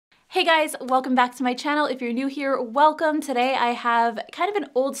Hey guys, welcome back to my channel. If you're new here, welcome. Today I have kind of an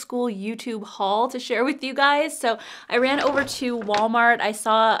old school YouTube haul to share with you guys. So I ran over to Walmart. I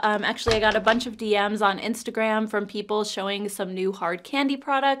saw, actually I got a bunch of DMs on Instagram from people showing some new hard candy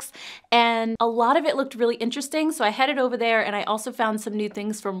products, and a lot of it looked really interesting. So I headed over there and I also found some new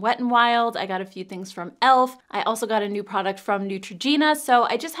things from Wet n Wild. I got a few things from e.l.f. I also got a new product from Neutrogena. So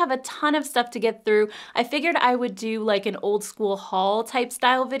I just have a ton of stuff to get through. I figured I would do like an old school haul type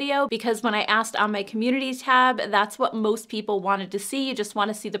style video, because when I asked on my community tab, that's what most people wanted to see. You just want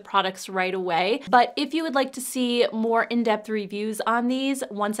to see the products right away. But if you would like to see more in-depth reviews on these,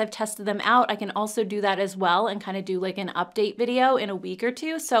 once I've tested them out, I can also do that as well and kind of do like an update video in a week or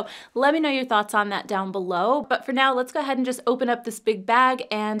two. So let me know your thoughts on that down below. But for now, let's go ahead and just open up this big bag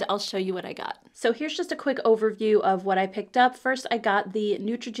and I'll show you what I got. So here's just a quick overview of what I picked up. First, I got the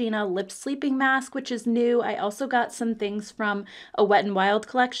Neutrogena Lip Sleeping Mask, which is new. I also got some things from a Wet n Wild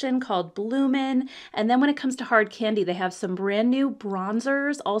collection called Bloomin. And then when it comes to hard candy, they have some brand new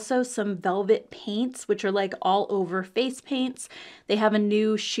bronzers, also some velvet paints, which are like all over face paints. They have a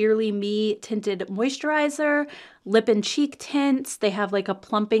new Sheerly Me tinted moisturizer, lip and cheek tints. They have like a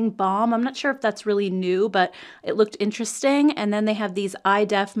plumping balm. I'm not sure if that's really new, but it looked interesting. And then they have these eye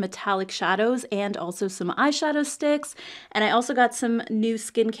def metallic shadows and also some eyeshadow sticks. And I also got some new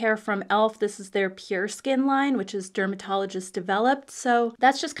skincare from e.l.f. This is their Pure Skin line, which is dermatologist developed. So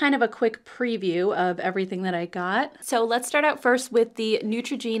that's just kind of a quick preview of everything that I got. So let's start out first with the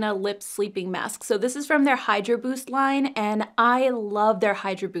Neutrogena Lip Sleeping Mask. So this is from their Hydro Boost line, and I love their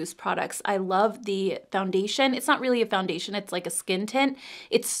Hydro Boost products. I love the foundation. It's not really a foundation, it's like a skin tint.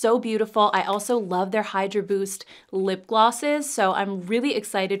 It's so beautiful. I also love their Hydro Boost lip glosses, so I'm really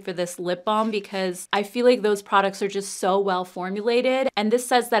excited for this lip balm because I feel like those products are just so well formulated. And this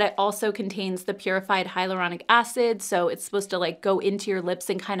says that it also contains the purified hyaluronic acid, so it's supposed to like go into your lips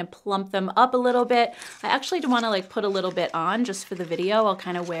and kind of plump them up a little bit. I actually do want to like put a little bit on just for the video. I'll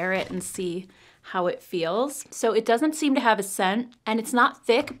kind of wear it and see how it feels. So it doesn't seem to have a scent, and it's not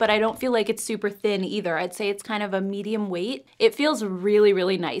thick, but I don't feel like it's super thin either. I'd say it's kind of a medium weight. It feels really,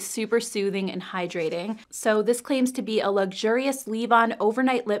 really nice, super soothing and hydrating. So this claims to be a luxurious leave-on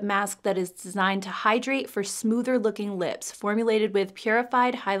overnight lip mask that is designed to hydrate for smoother looking lips, formulated with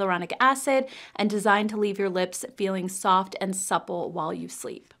purified hyaluronic acid and designed to leave your lips feeling soft and supple while you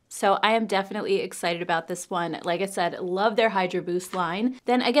sleep. So I am definitely excited about this one. Like I said, love their Hydro Boost line.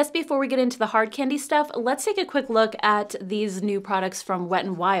 Then I guess before we get into the hard candy stuff, let's take a quick look at these new products from Wet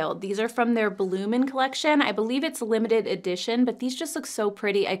n Wild. These are from their Bloomin collection. I believe it's limited edition, but these just look so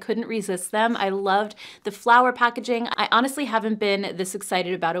pretty. I couldn't resist them. I loved the flower packaging. I honestly haven't been this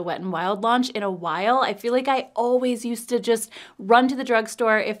excited about a Wet n Wild launch in a while. I feel like I always used to just run to the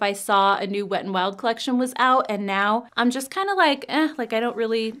drugstore if I saw a new Wet n Wild collection was out, and now I'm just kind of like, like I don't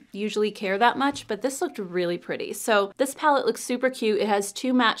really usually care that much, but this looked really pretty. So this palette looks super cute. It has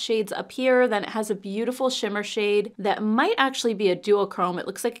two matte shades up here, then it has a beautiful shimmer shade that might actually be a duochrome. It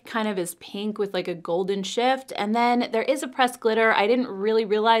looks like it kind of is pink with like a golden shift, and then there is a pressed glitter. I didn't really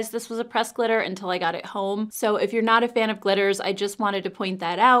realize this was a pressed glitter until I got it home. So if you're not a fan of glitters, I just wanted to point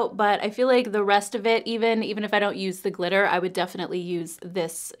that out, but I feel like the rest of it, even if I don't use the glitter, I would definitely use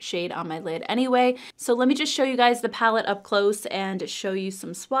this shade on my lid anyway. So let me just show you guys the palette up close and show you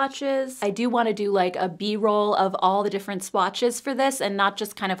some swatches. I do want to do like a B-roll of all the different swatches for this and not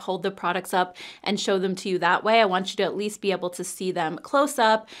just kind of hold the products up and show them to you that way. I want you to at least be able to see them close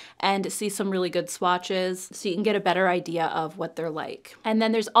up and see some really good swatches so you can get a better idea of what they're like. And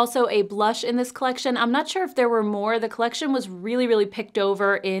then there's also a blush in this collection. I'm not sure if there were more. The collection was really, really picked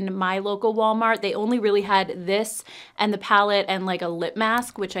over in my local Walmart. They only really had this and the palette and like a lip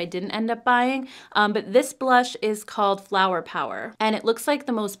mask, which I didn't end up buying. But this blush is called Flower Power, and it looks like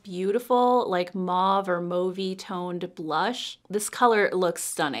the most beautiful like mauve or mauvey toned blush. This color looks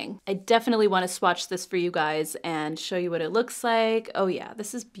stunning. I definitely want to swatch this for you guys and show you what it looks like. Oh yeah,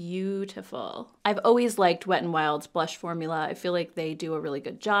 this is beautiful. I've always liked Wet n Wild's blush formula. I feel like they do a really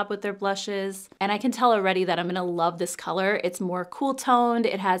good job with their blushes, and I can tell already that I'm gonna love this color. It's more cool toned.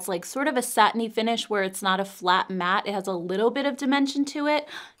 It has like sort of a satiny finish where it's not a flat matte. It has a little bit of dimension to it.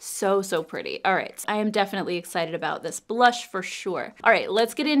 So, so pretty. All right, I am definitely excited about this blush for sure. All right,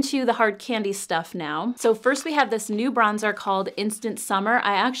 let's get into the hard candy stuff now. So first we have this new bronzer called Instant Summer.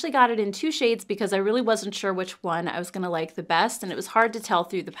 I actually got it in two shades because I really wasn't sure which one I was gonna like the best, and it was hard to tell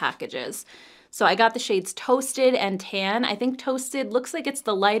through the packages. So I got the shades Toasted and Tan. I think Toasted looks like it's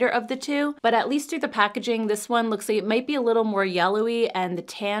the lighter of the two, but at least through the packaging, this one looks like it might be a little more yellowy and the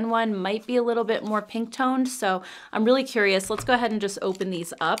tan one might be a little bit more pink toned. So I'm really curious. Let's go ahead and just open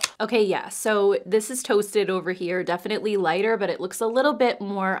these up. Okay, yeah, so this is Toasted over here, definitely lighter, but it looks a little bit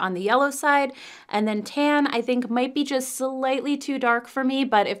more on the yellow side. And then Tan, I think might be just slightly too dark for me,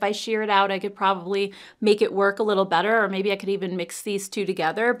 but if I shear it out, I could probably make it work a little better, or maybe I could even mix these two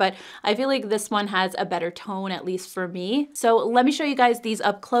together. But I feel like this one has a better tone, at least for me. So let me show you guys these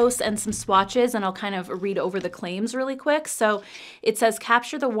up close and some swatches, and I'll kind of read over the claims really quick. So it says,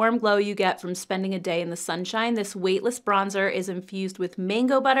 capture the warm glow you get from spending a day in the sunshine. This weightless bronzer is infused with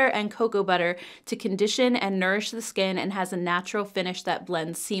mango butter and cocoa butter to condition and nourish the skin and has a natural finish that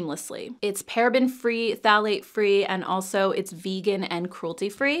blends seamlessly. It's paraben-free, phthalate-free, and also it's vegan and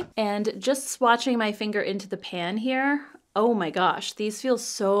cruelty-free. And just swatching my finger into the pan here, oh my gosh, these feel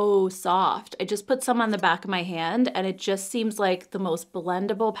so soft. I just put some on the back of my hand and it just seems like the most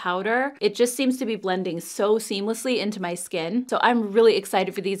blendable powder. It just seems to be blending so seamlessly into my skin. So I'm really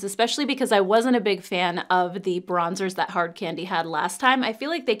excited for these, especially because I wasn't a big fan of the bronzers that Hard Candy had last time. I feel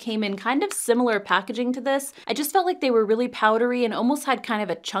like they came in kind of similar packaging to this. I just felt like they were really powdery and almost had kind of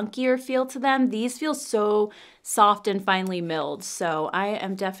a chunkier feel to them. These feel so soft and finely milled. So I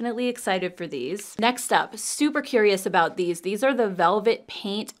am definitely excited for these. Next up, super curious about these. These are the Velvet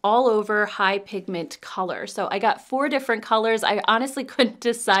Paint All Over High Pigment Color. So I got 4 different colors. I honestly couldn't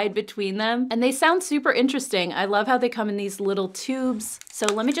decide between them. And they sound super interesting. I love how they come in these little tubes. So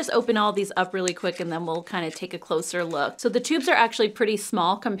let me just open all these up really quick and then we'll kind of take a closer look. So the tubes are actually pretty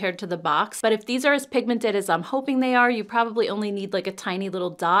small compared to the box, but if these are as pigmented as I'm hoping they are, you probably only need like a tiny little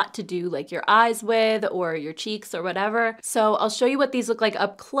dot to do like your eyes with or your cheeks or whatever. So I'll show you what these look like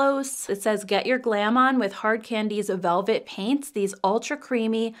up close. It says, get your glam on with Hard Candy's Velvet Paints. These ultra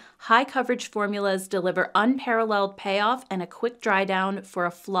creamy, high coverage formulas deliver unparalleled payoff and a quick dry down for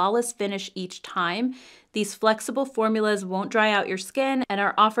a flawless finish each time. These flexible formulas won't dry out your skin and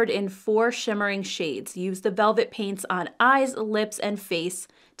are offered in 4 shimmering shades. Use the Velvet Paints on eyes, lips, and face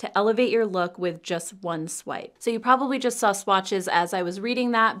to elevate your look with just one swipe. So you probably just saw swatches as I was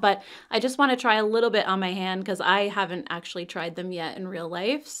reading that, but I just want to try a little bit on my hand because I haven't actually tried them yet in real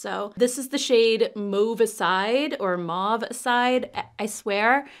life. So this is the shade Mauve Aside or Mauve Aside. I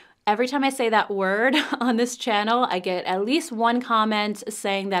swear, every time I say that word on this channel, I get at least one comment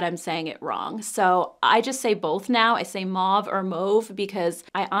saying that I'm saying it wrong. So I just say both now. I say mauve or mauve because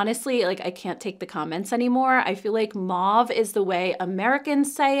I honestly, like, I can't take the comments anymore. I feel like mauve is the way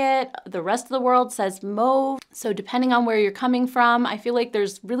Americans say it. The rest of the world says mauve. So depending on where you're coming from, I feel like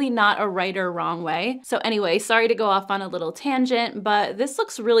there's really not a right or wrong way. So anyway, sorry to go off on a little tangent, but this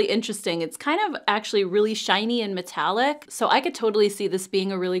looks really interesting. It's kind of actually really shiny and metallic. So I could totally see this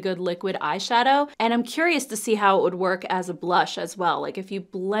being a really good liquid eyeshadow, and I'm curious to see how it would work as a blush as well. Like if you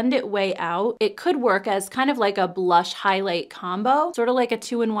blend it way out, it could work as kind of like a blush highlight combo, sort of like a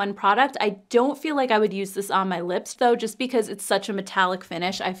 2-in-1 product. I don't feel like I would use this on my lips though, just because it's such a metallic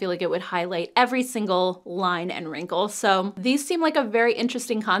finish. I feel like it would highlight every single line and wrinkle. So these seem like a very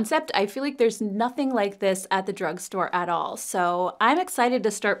interesting concept. I feel like there's nothing like this at the drugstore at all. So I'm excited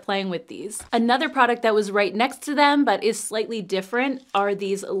to start playing with these. Another product that was right next to them but is slightly different are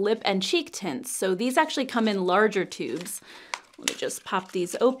these lip and cheek tints. So these actually come in larger tubes. Let me just pop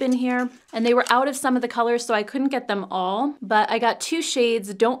these open here. And they were out of some of the colors, so I couldn't get them all, but I got 2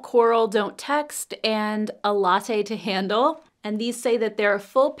 shades, Don't Coral, Don't Text, and a Latte to Handle. And these say that they're a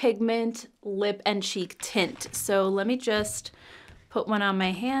full pigment lip and cheek tint. So let me just put one on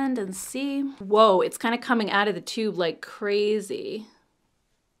my hand and see. Whoa, it's kind of coming out of the tube like crazy.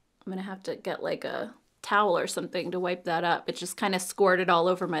 I'm gonna have to get like a towel or something to wipe that up. It just kind of squirted all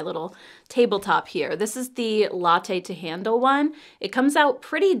over my little tabletop here. This is the Latte to Handle one. It comes out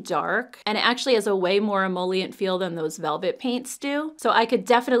pretty dark and it actually has a way more emollient feel than those Velvet Paints do. So I could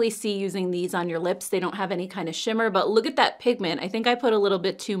definitely see using these on your lips. They don't have any kind of shimmer, but look at that pigment. I think I put a little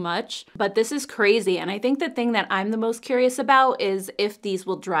bit too much, but this is crazy. And I think the thing that I'm the most curious about is if these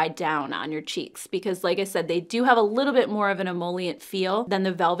will dry down on your cheeks, because like I said, they do have a little bit more of an emollient feel than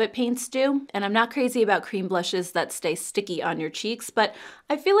the Velvet Paints do. And I'm not crazy about cream blushes that stay sticky on your cheeks, but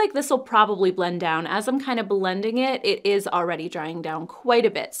I feel like this will probably blend down. As I'm kind of blending it, it is already drying down quite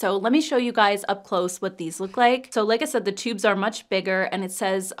a bit. So let me show you guys up close what these look like. So like I said, the tubes are much bigger and it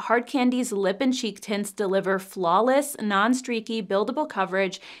says Hard Candy's lip and cheek tints deliver flawless, non-streaky, buildable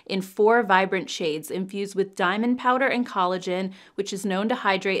coverage in 4 vibrant shades infused with diamond powder and collagen, which is known to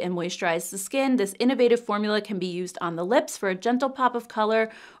hydrate and moisturize the skin. This innovative formula can be used on the lips for a gentle pop of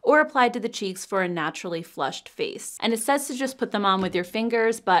color or applied to the cheeks for a natural naturally flushed face. And it says to just put them on with your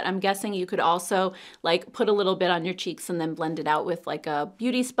fingers, but I'm guessing you could also like put a little bit on your cheeks and then blend it out with like a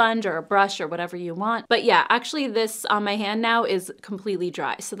beauty sponge or a brush or whatever you want. But yeah, actually this on my hand now is completely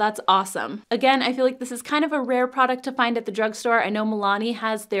dry, so that's awesome. Again, I feel like this is kind of a rare product to find at the drugstore. I know Milani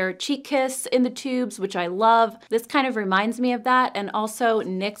has their Cheek Kiss in the tubes, which I love. This kind of reminds me of that, and also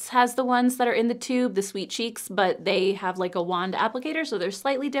NYX has the ones that are in the tube, the Sweet Cheeks, but they have like a wand applicator, so they're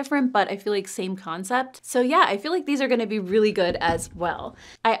slightly different, but I feel like same concept. So yeah, I feel like these are gonna be really good as well.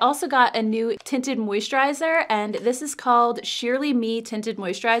 I also got a new tinted moisturizer, and this is called Sheerly Me Tinted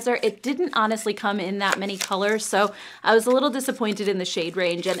Moisturizer. It didn't honestly come in that many colors, so I was a little disappointed in the shade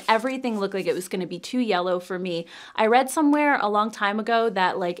range, and everything looked like it was gonna be too yellow for me. I read somewhere a long time ago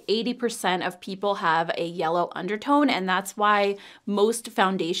that like 80% of people have a yellow undertone, and that's why most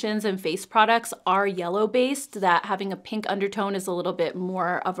foundations and face products are yellow based, that having a pink undertone is a little bit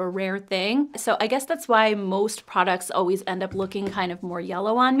more of a rare thing. So I guess that's why most products always end up looking kind of more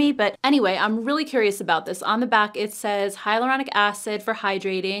yellow on me. But anyway, I'm really curious about this. On the back it says hyaluronic acid for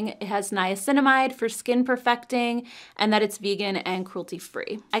hydrating, it has niacinamide for skin perfecting, and that it's vegan and cruelty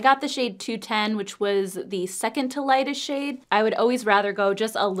free. I got the shade 210, which was the second to lightest shade. I would always rather go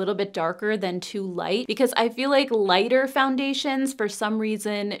just a little bit darker than too light, because I feel like lighter foundations for some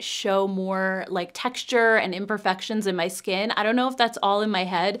reason show more like texture and imperfections in my skin. I don't know if that's all in my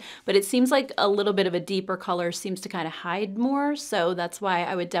head, but it seems like a little bit of a deeper color seems to kind of hide more. So that's why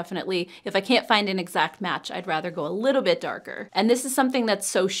I would definitely, if I can't find an exact match, I'd rather go a little bit darker. And this is something that's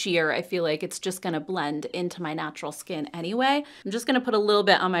so sheer, I feel like it's just gonna blend into my natural skin anyway. I'm just gonna put a little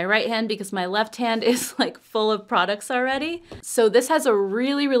bit on my right hand because my left hand is like full of products already. So this has a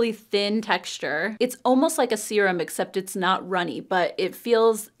really, really thin texture. It's almost like a serum, except it's not runny, but it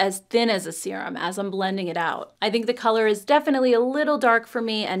feels as thin as a serum as I'm blending it out. I think the color is definitely a little dark for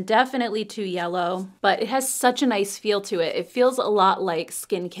me and definitely too yellow, but it has such a nice feel to it. It feels a lot like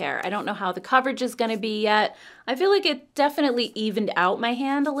skincare. I don't know how the coverage is gonna be yet. I feel like it definitely evened out my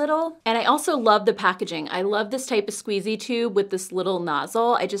hand a little. And I also love the packaging. I love this type of squeezy tube with this little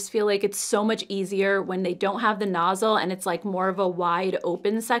nozzle. I just feel like it's so much easier when they don't have the nozzle and it's like more of a wide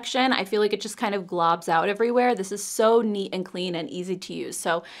open section. I feel like it just kind of globs out everywhere. This is so neat and clean and easy to use.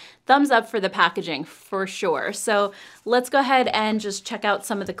 So thumbs up for the packaging for sure. So let's go ahead and just check out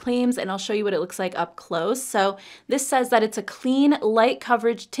some of the claims and I'll show you what it looks like up close. So this says that it's a clean, light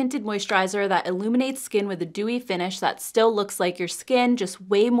coverage tinted moisturizer that illuminates skin with a dewy finish that still looks like your skin, just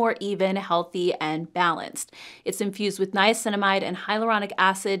way more even, healthy, and balanced. It's infused with niacinamide and hyaluronic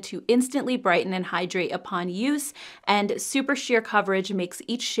acid to instantly brighten and hydrate upon use, and super sheer coverage makes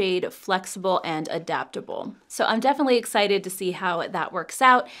each shade flexible and adaptable. So I'm definitely excited to see how that works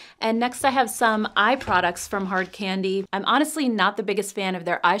out. And next I have some eye products from Hard Candy. I'm honestly not the biggest fan of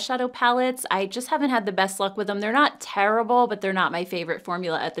their eyeshadow palettes. I just haven't had the best luck with them. They're not terrible, but they're not my favorite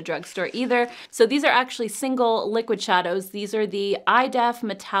formula at the drugstore either. So these are actually single liquid shadows. These are the Eye Def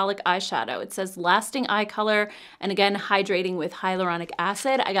Metallic Eyeshadow. It says lasting eye color, and again, hydrating with hyaluronic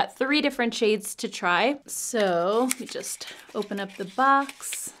acid. I got 3 different shades to try. So let me just open up the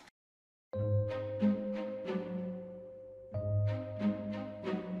box.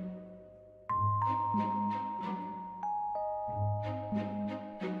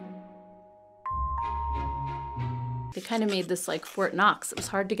 They kind of made this like Fort Knox. It was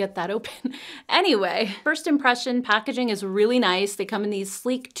hard to get that open. Anyway, first impression, packaging is really nice. They come in these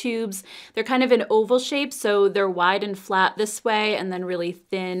sleek tubes. They're kind of an oval shape, so they're wide and flat this way and then really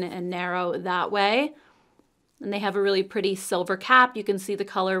thin and narrow that way. And they have a really pretty silver cap. You can see the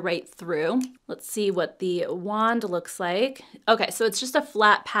color right through. Let's see what the wand looks like. Okay, so it's just a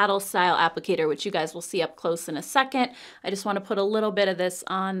flat paddle style applicator, which you guys will see up close in a second. I just want to put a little bit of this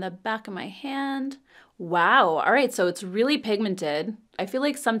on the back of my hand. Wow, all right, so it's really pigmented. I feel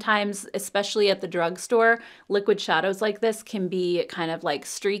like sometimes, especially at the drugstore, liquid shadows like this can be kind of like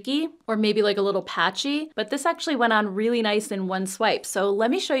streaky or maybe like a little patchy, but this actually went on really nice in one swipe. So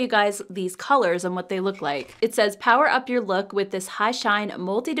let me show you guys these colors and what they look like. It says power up your look with this high shine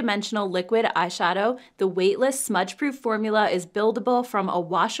multi-dimensional liquid eyeshadow. The weightless smudge-proof formula is buildable from a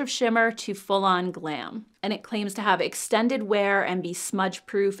wash of shimmer to full-on glam. And it claims to have extended wear and be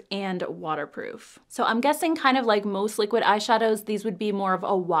smudge-proof and waterproof. So I'm guessing kind of like most liquid eyeshadows, these would be be more of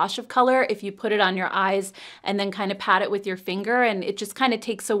a wash of color if you put it on your eyes and then kind of pat it with your finger, and it just kind of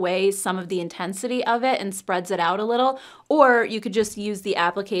takes away some of the intensity of it and spreads it out a little. Or you could just use the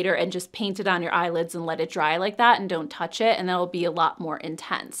applicator and just paint it on your eyelids and let it dry like that and don't touch it, and that'll be a lot more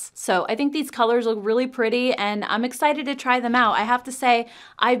intense. So I think these colors look really pretty and I'm excited to try them out. I have to say,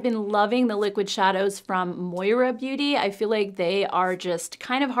 I've been loving the liquid shadows from Moira Beauty. I feel like they are just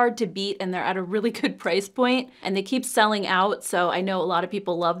kind of hard to beat and they're at a really good price point and they keep selling out. So I know a lot of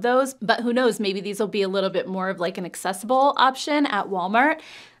people love those, but who knows, maybe these will be a little bit more of like an accessible option at Walmart.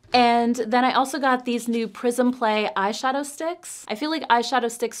 And then I also got these new Prism Play eyeshadow sticks. I feel like eyeshadow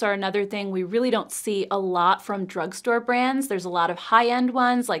sticks are another thing we really don't see a lot from drugstore brands. There's a lot of high-end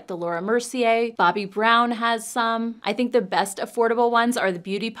ones like the Laura Mercier. Bobbi Brown has some. I think the best affordable ones are the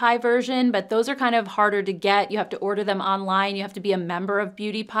Beauty Pie version, but those are kind of harder to get. You have to order them online. You have to be a member of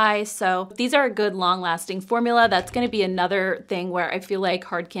Beauty Pie. So these are a good long-lasting formula. That's gonna be another thing where I feel like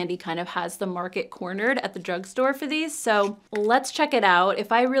Hard Candy kind of has the market cornered at the drugstore for these. So let's check it out.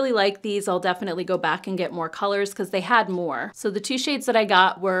 If I really like these, I'll definitely go back and get more colors because they had more. So the two shades that I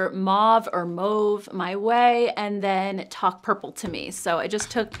got were Mauve or Mauve My Way and then Talk Purple to Me. So I just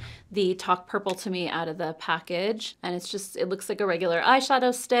took the Talk Purple to Me out of the package and it looks like a regular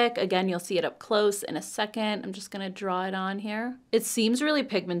eyeshadow stick. Again, you'll see it up close in a second. I'm just gonna draw it on here. It seems really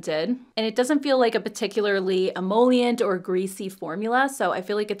pigmented and it doesn't feel like a particularly emollient or greasy formula. So I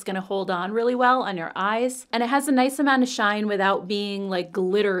feel like it's gonna hold on really well on your eyes. And it has a nice amount of shine without being like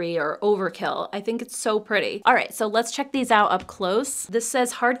glittery or overkill. I think it's so pretty. All right, so let's check these out up close. This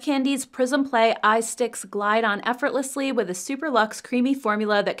says Hard Candy's Prism Play Eye Sticks glide on effortlessly with a super luxe creamy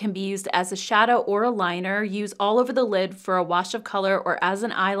formula that can be used as a shadow or a liner. Use all over the lid for a wash of color or as an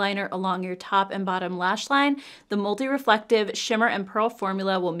eyeliner along your top and bottom lash line. The multi-reflective shimmer and pearl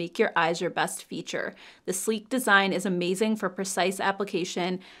formula will make your eyes your best feature. The sleek design is amazing for precise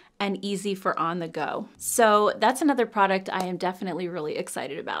application and easy for on the go. So that's another product I am definitely really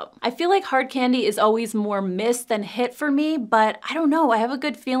excited about. I feel like Hard Candy is always more miss than hit for me, but I don't know, I have a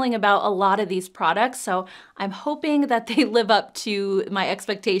good feeling about a lot of these products, so I'm hoping that they live up to my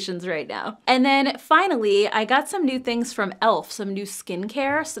expectations right now. And then finally, I got some new things from e.l.f., some new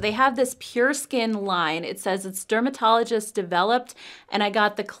skincare. So they have this Pure Skin line. It says it's dermatologist developed, and I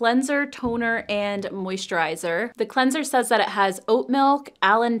got the cleanser, toner, and moisturizer. The cleanser says that it has oat milk,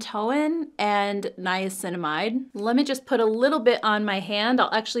 allantoin, and niacinamide. Let me just put a little bit on my hand.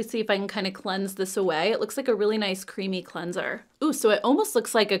 I'll actually see if I can kind of cleanse this away. It looks like a really nice creamy cleanser. Ooh, so it almost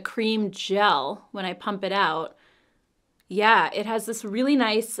looks like a cream gel when I pump it out. Yeah, it has this really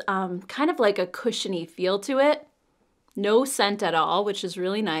nice, kind of like a cushiony feel to it. No scent at all, which is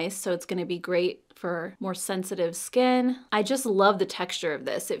really nice. So it's gonna be great for more sensitive skin. I just love the texture of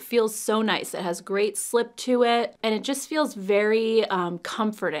this. It feels so nice. It has great slip to it, and it just feels very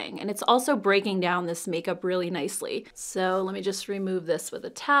comforting. And it's also breaking down this makeup really nicely. So let me just remove this with a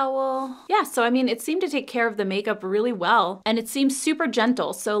towel. Yeah, so I mean, it seemed to take care of the makeup really well, and it seems super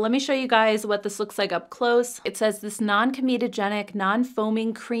gentle. So let me show you guys what this looks like up close. It says this non-comedogenic,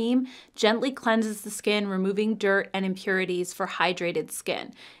 non-foaming cream gently cleanses the skin, removing dirt and impurities for hydrated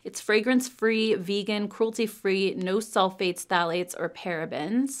skin. It's fragrance-free, vegan, cruelty-free, no sulfates, phthalates, or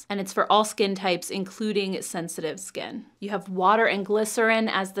parabens. And it's for all skin types, including sensitive skin. You have water and glycerin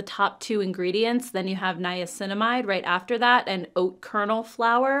as the top two ingredients. Then you have niacinamide right after that, and oat kernel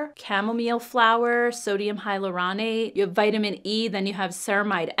flour, chamomile flour, sodium hyaluronate. You have vitamin E, then you have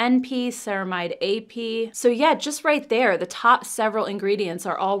ceramide NP, ceramide AP. So yeah, just right there, the top several ingredients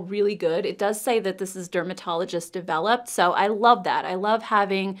are all really good. It does say that this is dermatologist developed, so I love that. I love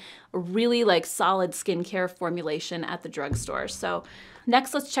having a really like solid skincare formulation at the drugstore. So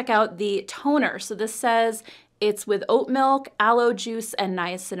next, let's check out the toner. So this says it's with oat milk, aloe juice, and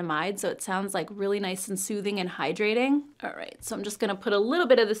niacinamide. So it sounds like really nice and soothing and hydrating. All right, so I'm just gonna put a little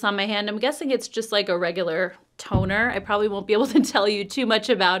bit of this on my hand. I'm guessing it's just like a regular toner. I probably won't be able to tell you too much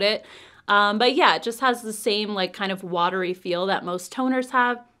about it. But yeah, it just has the same like kind of watery feel that most toners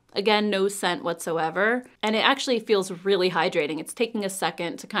have. Again, no scent whatsoever. And it actually feels really hydrating. It's taking a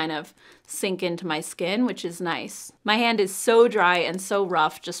second to kind of sink into my skin, which is nice. My hand is so dry and so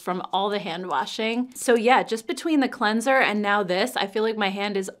rough just from all the hand washing. So yeah, just between the cleanser and now this, I feel like my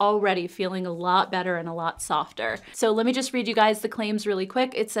hand is already feeling a lot better and a lot softer. So let me just read you guys the claims really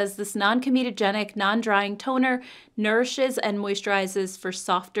quick. It says this non-comedogenic, non-drying toner nourishes and moisturizes for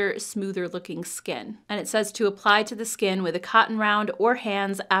softer, smoother looking skin. And it says to apply to the skin with a cotton round or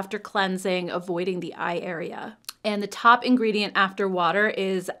hands after cleansing, avoiding the eye area. And the top ingredient after water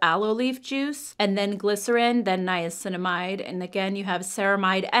is aloe leaf juice, and then glycerin, then niacinamide. And again, you have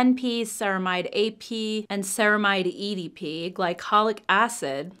ceramide NP, ceramide AP, and ceramide EDP, glycolic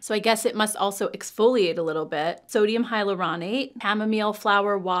acid. So I guess it must also exfoliate a little bit. Sodium hyaluronate, chamomile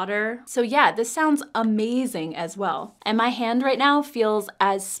flower water. So yeah, this sounds amazing as well. And my hand right now feels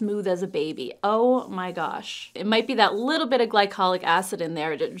as smooth as a baby. Oh my gosh. It might be that little bit of glycolic acid in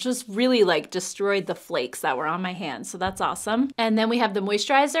there. It just really like destroyed the flakes that were on my hands. So that's awesome. And then we have the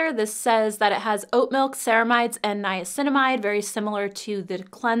moisturizer. This says that it has oat milk, ceramides, and niacinamide, very similar to the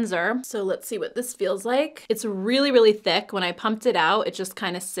cleanser. So let's see what this feels like. It's really, really thick. When I pumped it out, it just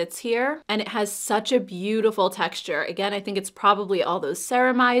kind of sits here and it has such a beautiful texture. Again, I think it's probably all those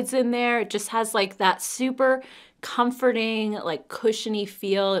ceramides in there. It just has like that super comforting, like cushiony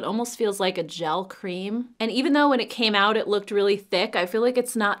feel. It almost feels like a gel cream. And even though when it came out, it looked really thick, I feel like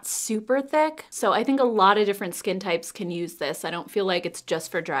it's not super thick. So I think a lot of different skin types can use this. I don't feel like it's just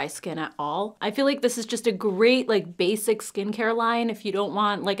for dry skin at all. I feel like this is just a great like basic skincare line if you don't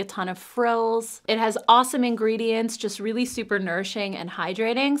want like a ton of frills. It has awesome ingredients, just really super nourishing and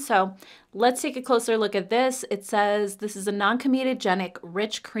hydrating. So let's take a closer look at this. It says this is a non-comedogenic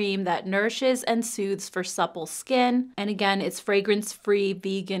rich cream that nourishes and soothes for supple skin. And again, it's fragrance-free,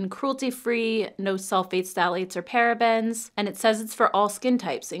 vegan, cruelty-free, no sulfates, phthalates, or parabens. And it says it's for all skin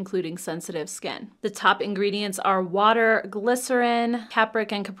types, including sensitive skin. The top ingredients are water, glycerin,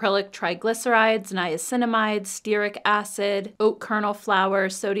 capric and caprylic triglycerides, niacinamide, stearic acid, oat kernel flour,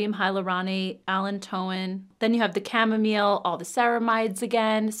 sodium hyaluronate, allantoin. Then you have the chamomile, all the ceramides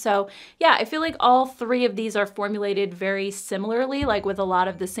again. So yeah, I feel like all three of these are formulated very similarly, like with a lot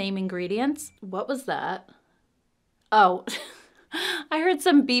of the same ingredients. What was that? Oh, I heard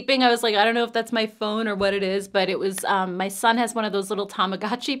some beeping. I was like, I don't know if that's my phone or what it is, but it was, my son has one of those little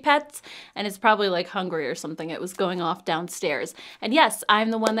Tamagotchi pets and it's probably like hungry or something. It was going off downstairs. And yes,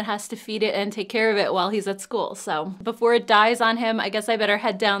 I'm the one that has to feed it and take care of it while he's at school. So before it dies on him, I guess I better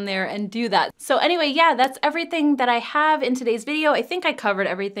head down there and do that. So anyway, yeah, that's everything that I have in today's video. I think I covered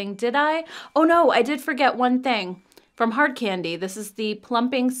everything, did I? Oh no, I did forget one thing. From Hard Candy, this is the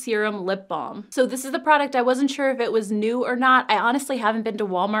Plumping Serum Lip Balm. So this is the product, I wasn't sure if it was new or not. I honestly haven't been to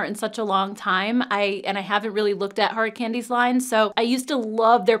Walmart in such a long time. I haven't really looked at Hard Candy's line. So I used to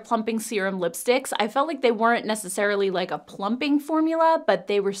love their Plumping Serum lipsticks. I felt like they weren't necessarily like a plumping formula, but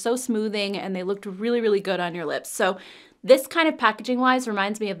they were so smoothing and they looked really, really good on your lips. So this kind of packaging wise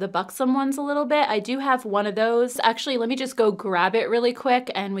reminds me of the Buxom ones a little bit. I do have one of those. Actually, let me just go grab it really quick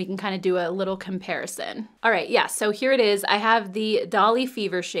and we can kind of do a little comparison. All right, yeah, so here it is. I have the Dolly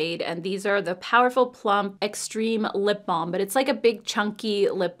Fever shade and these are the Powerful Plump Extreme Lip Balm, but it's like a big chunky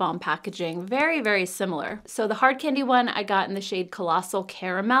lip balm packaging. Very, very similar. So the Hard Candy one I got in the shade Colossal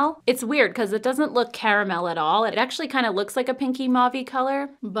Caramel. It's weird because it doesn't look caramel at all. It actually kind of looks like a pinky mauve-y color,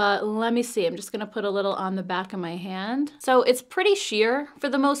 but let me see. I'm just gonna put a little on the back of my hand. So it's pretty sheer for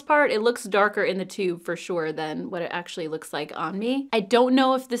the most part. It looks darker in the tube for sure than what it actually looks like on me. I don't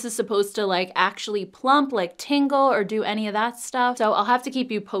know if this is supposed to like actually plump, like tingle or do any of that stuff. So I'll have to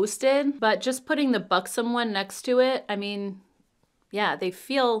keep you posted, but just putting the Buxom one next to it, I mean, yeah, they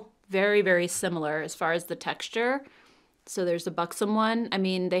feel very, very similar as far as the texture. So there's the Buxom one. I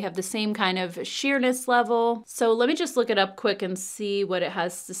mean, they have the same kind of sheerness level. So let me just look it up quick and see what it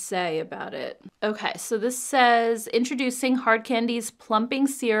has to say about it. Okay, so this says, introducing Hard Candy's Plumping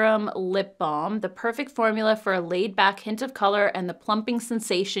Serum Lip Balm, the perfect formula for a laid back hint of color and the plumping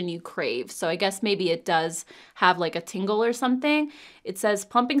sensation you crave. So I guess maybe it does have like a tingle or something. It says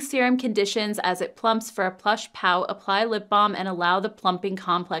plumping serum conditions as it plumps for a plush pout, apply lip balm and allow the plumping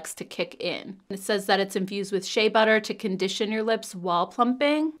complex to kick in. It says that it's infused with shea butter to condition your lips while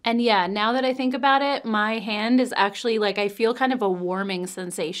plumping. And yeah, now that I think about it, my hand is actually like, I feel kind of a warming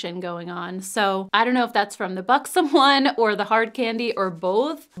sensation going on. So I don't know if that's from the Buxom one or the Hard Candy or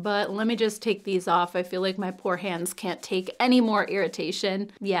both, but let me just take these off. I feel like my poor hands can't take any more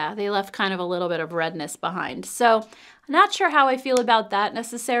irritation. Yeah, they left kind of a little bit of redness behind. So I'm not sure how I feel about that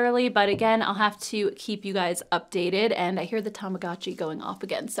necessarily, but again, I'll have to keep you guys updated. And I hear the Tamagotchi going off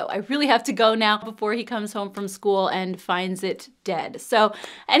again, so I really have to go now before he comes home from school and finds it dead. So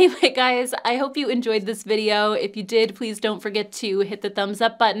anyway, guys, I hope you enjoyed this video. If you did, please don't forget to hit the thumbs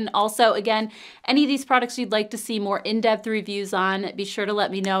up button. Also, again, any of these products you'd like to see more in-depth reviews on, be sure to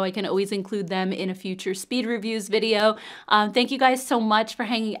let me know. I can always include them in a future speed reviews video. Thank you guys so much for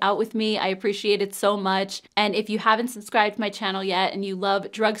hanging out with me. I appreciate it so much. And if you haven't subscribed to my channel yet and you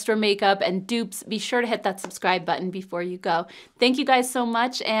love drugstore makeup and dupes, be sure to hit that subscribe button before you go. Thank you guys so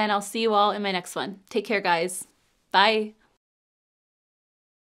much, and I'll see you all in my next one. Take care, guys. Bye.